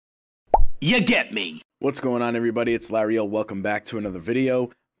You get me. What's going on, everybody? It's Larry. Welcome back to another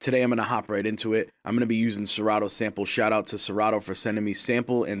video. Today I'm going to hop right into it. I'm going to be using Serato Sample. Shout out to Serato for sending me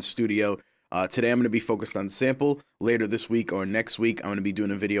Sample and Studio. Today I'm going to be focused on Sample. Later this week or next week I'm going to be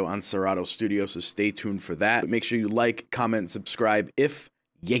doing a video on Serato Studio, so stay tuned for that. Make sure you like, comment, subscribe if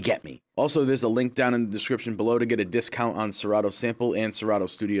you get me. Also, there's a link down in the description below to get a discount on Serato Sample and Serato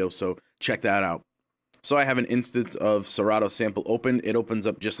Studio, so check that out. So I have an instance of Serato Sample open. It opens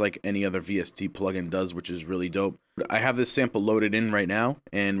up just like any other VST plugin does, which is really dope. I have this sample loaded in right now,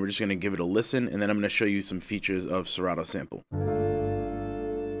 and we're just going to give it a listen, and then I'm going to show you some features of Serato Sample.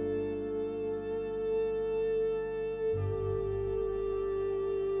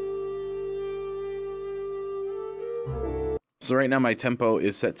 So right now my tempo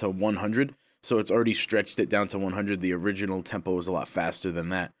is set to 100, so it's already stretched it down to 100. The original tempo is a lot faster than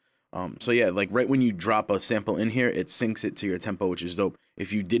that. So yeah, like right when you drop a sample in here, it syncs it to your tempo, which is dope.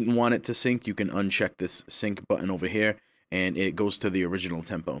 If you didn't want it to sync, you can uncheck this sync button over here, and it goes to the original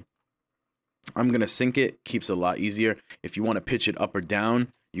tempo. I'm going to sync it, keeps it a lot easier. If you want to pitch it up or down,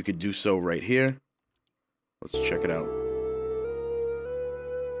 you could do so right here. Let's check it out.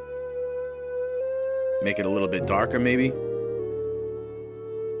 Make it a little bit darker maybe.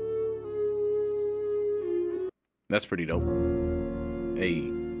 That's pretty dope.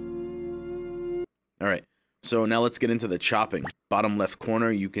 Hey. Alright, so now let's get into the chopping. Bottom left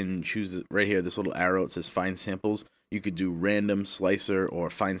corner, you can choose right here, this little arrow, it says find samples. You could do random, slicer, or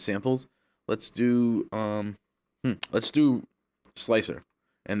find samples. Let's do slicer,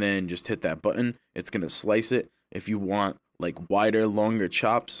 and then just hit that button. It's gonna slice it. If you want like wider, longer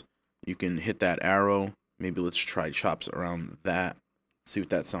chops, you can hit that arrow. Maybe let's try chops around that, see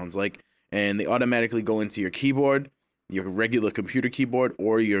what that sounds like. And they automatically go into your keyboard, your regular computer keyboard,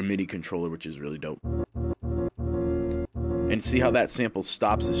 or your MIDI controller, which is really dope. And see how that sample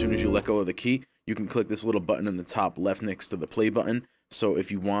stops as soon as you let go of the key? You can click this little button in the top left next to the play button, so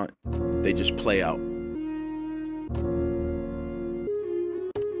if you want, they just play out.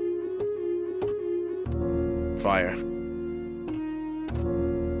 Fire.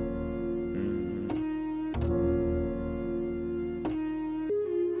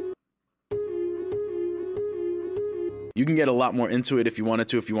 You can get a lot more into it if you wanted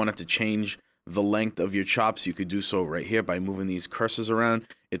to. If you wanted to change the length of your chops, you could do so right here by moving these cursors around.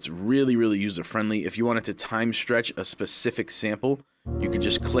 It's really, really user-friendly. If you wanted to time stretch a specific sample, you could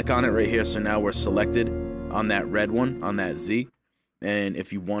just click on it right here. So now we're selected on that red one, on that Z. And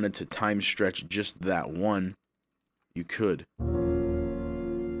if you wanted to time stretch just that one, you could.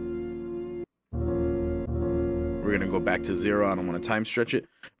 We're going to go back to 0. I don't want to time stretch it.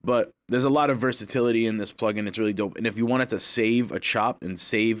 But there's a lot of versatility in this plugin. It's really dope. And if you wanted to save a chop and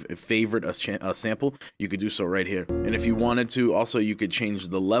favorite a sample, you could do so right here. And if you wanted to, also, you could change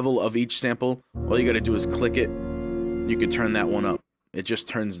the level of each sample. All you got to do is click it. You could turn that one up. It just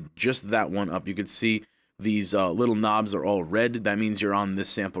turns just that one up. You could see these little knobs are all red. That means you're on this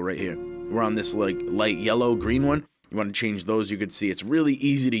sample right here. We're on this like light yellow, green one. You want to change those, you could see it's really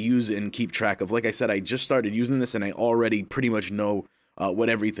easy to use and keep track of. Like I said, I just started using this and I already pretty much know what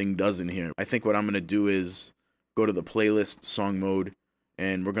everything does in here. I think what I'm going to do is go to the playlist song mode,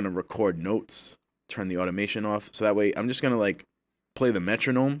 and we're going to record notes, turn the automation off. So that way I'm just going to like play the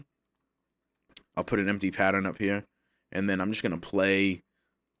metronome. I'll put an empty pattern up here, and then I'm just going to play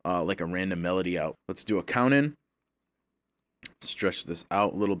like a random melody out. Let's do a count in. Stretch this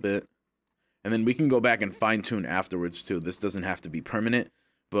out a little bit. And then we can go back and fine tune afterwards too. This doesn't have to be permanent,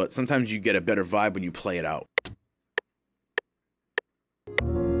 but sometimes you get a better vibe when you play it out.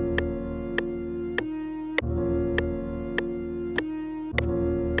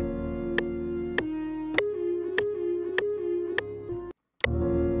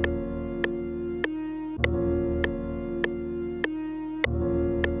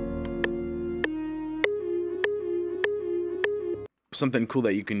 Something cool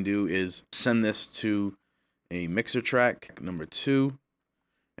that you can do is send this to a mixer track number 2,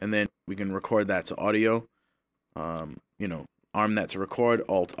 and then we can record that to audio. You know, arm that to record,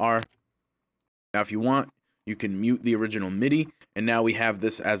 Alt R. Now if you want, you can mute the original MIDI, and now we have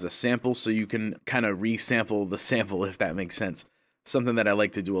this as a sample, so you can kind of resample the sample, if that makes sense. Something that I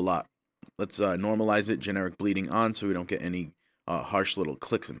like to do a lot. Let's normalize it, generic bleeding on, so we don't get any harsh little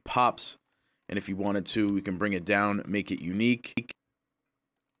clicks and pops. And if you wanted to, we can bring it down, make it unique.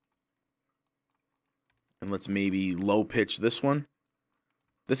 And let's maybe low pitch this one.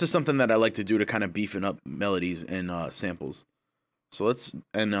 This is something that I like to do to kind of beefing up melodies and samples. So let's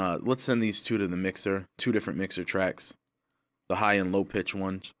send these two to the mixer, 2 different mixer tracks, the high and low pitch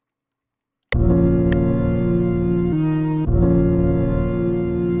ones.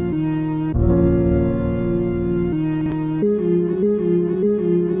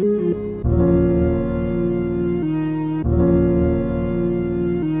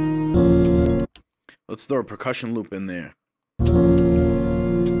 let's throw a percussion loop in there.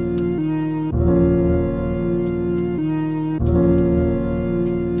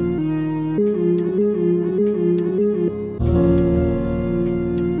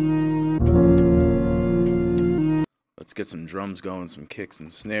 Let's get some drums going, some kicks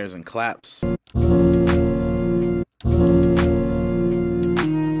and snares and claps.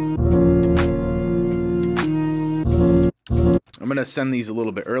 I'm gonna send these a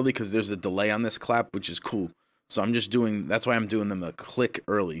little bit early because there's a delay on this clap, which is cool. So I'm just doing, that's why I'm doing them a click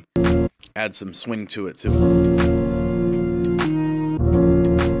early. Add some swing to it too.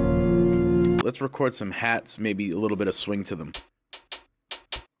 Let's record some hats, maybe a little bit of swing to them.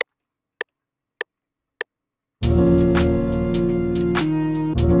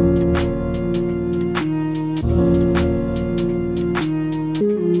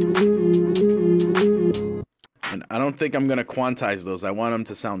 And I don't think I'm gonna quantize those. I want them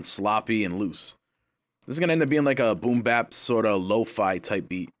to sound sloppy and loose. This is gonna end up being like a boom bap sort of lo-fi type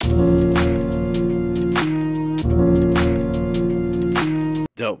beat.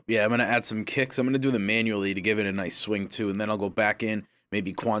 Dope. Yeah, I'm gonna add some kicks. I'm gonna do them manually to give it a nice swing too, and then I'll go back in,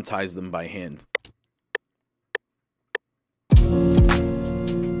 maybe quantize them by hand.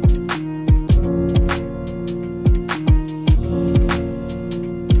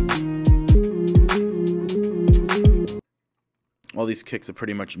 All these kicks are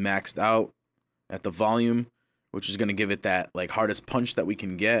pretty much maxed out at the volume, which is going to give it that like hardest punch that we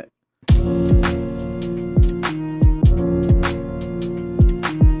can get.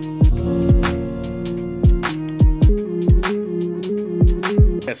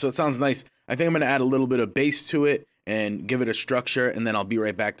 Yeah, so it sounds nice. I think I'm going to add a little bit of bass to it and give it a structure, and then I'll be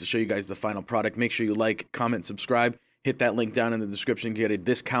right back to show you guys the final product. Make sure you like, comment, subscribe. Hit that link down in the description. Get a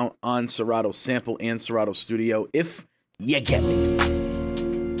discount on Serato Sample and Serato Studio if you get me.